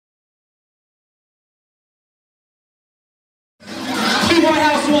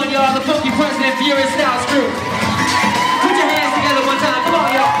president, Furious Styles crew. Put your hands together one time. Come on,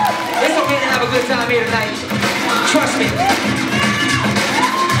 y'all. It's okay to have a good time here tonight. Trust me.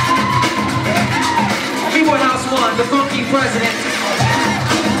 B-Boy House 1, the funky president.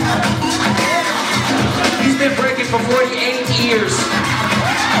 He's been breaking for 48 years.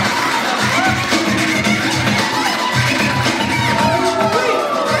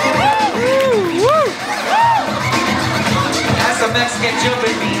 That's a Mexican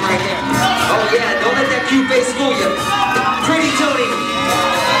jumping bean right there. Oh yeah, don't let that cute face fool you. Pretty Tony.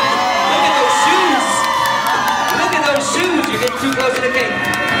 Look at those shoes. Look at those shoes. You're getting too close to the cake.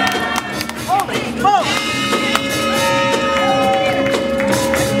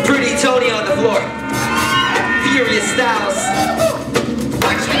 Pretty Tony on the floor. Furious Styles.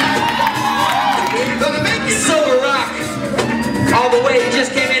 Silver Rock. All the way. He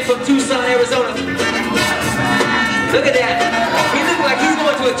just came in from Tucson, Arizona. Look at that. He looks like he's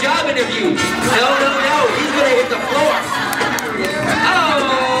going to a job interview. No, no, no. He's going to hit the floor.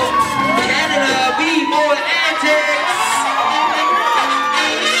 Oh, Canada B-Boy antics.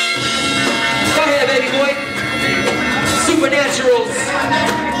 Go ahead, baby boy. Supernaturals.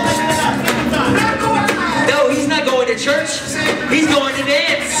 No, he's not going to church. He's going to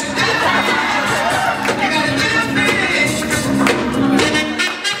dance.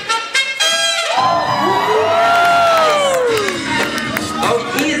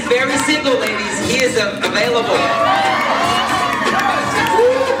 Ladies, he is available.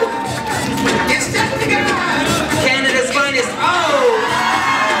 Canada's finest. Oh!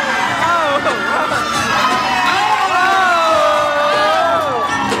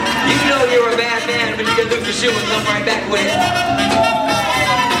 You know you're a bad man when you can lose your shoe and come right back with it.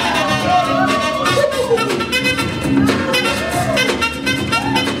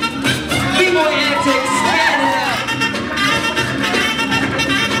 B-Boy antics, Canada.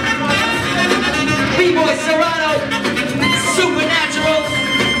 B-Boy Serrano, Supernatural,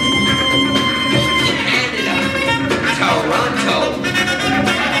 Canada, Toronto.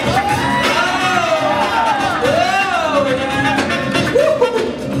 Oh,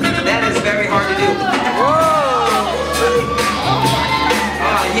 that is very hard to do. Oh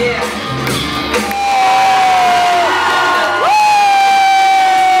yeah.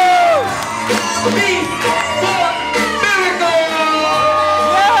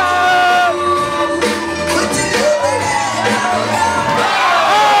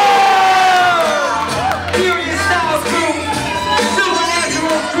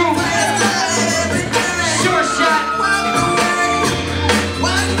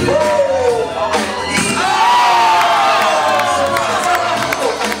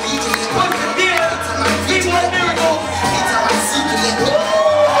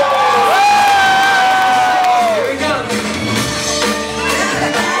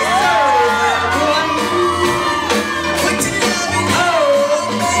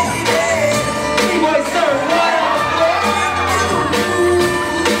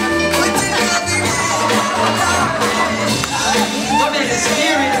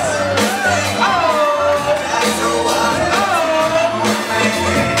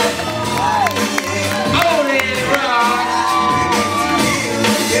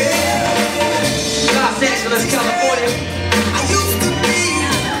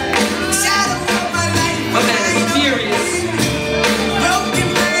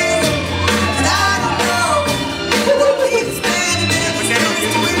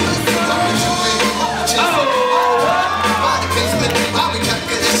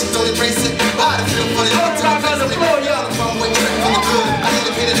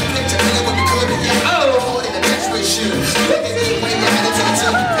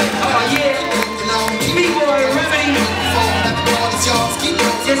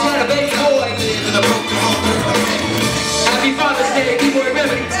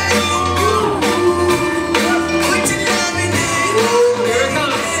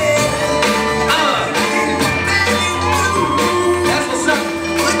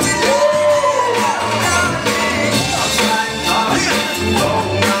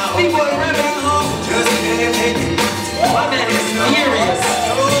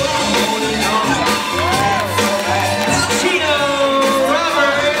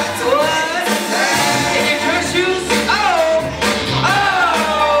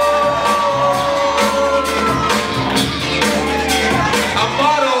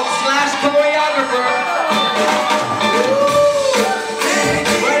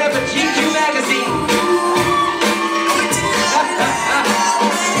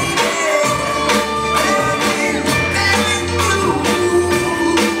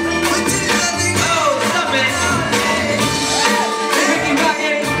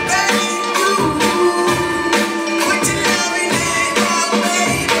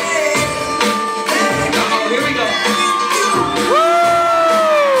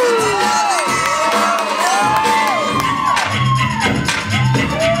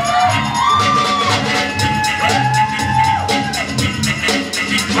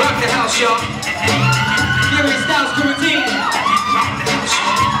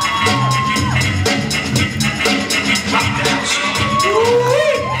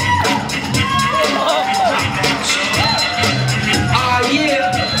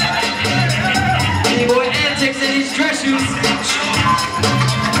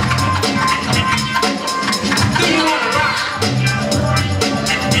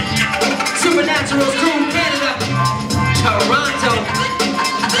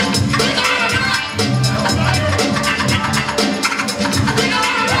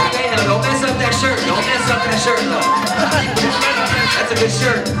 That's a good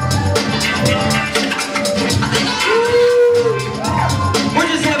shirt. We're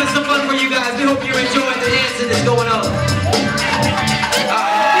just having some fun for you guys. We hope you're enjoying the dancing that's going on.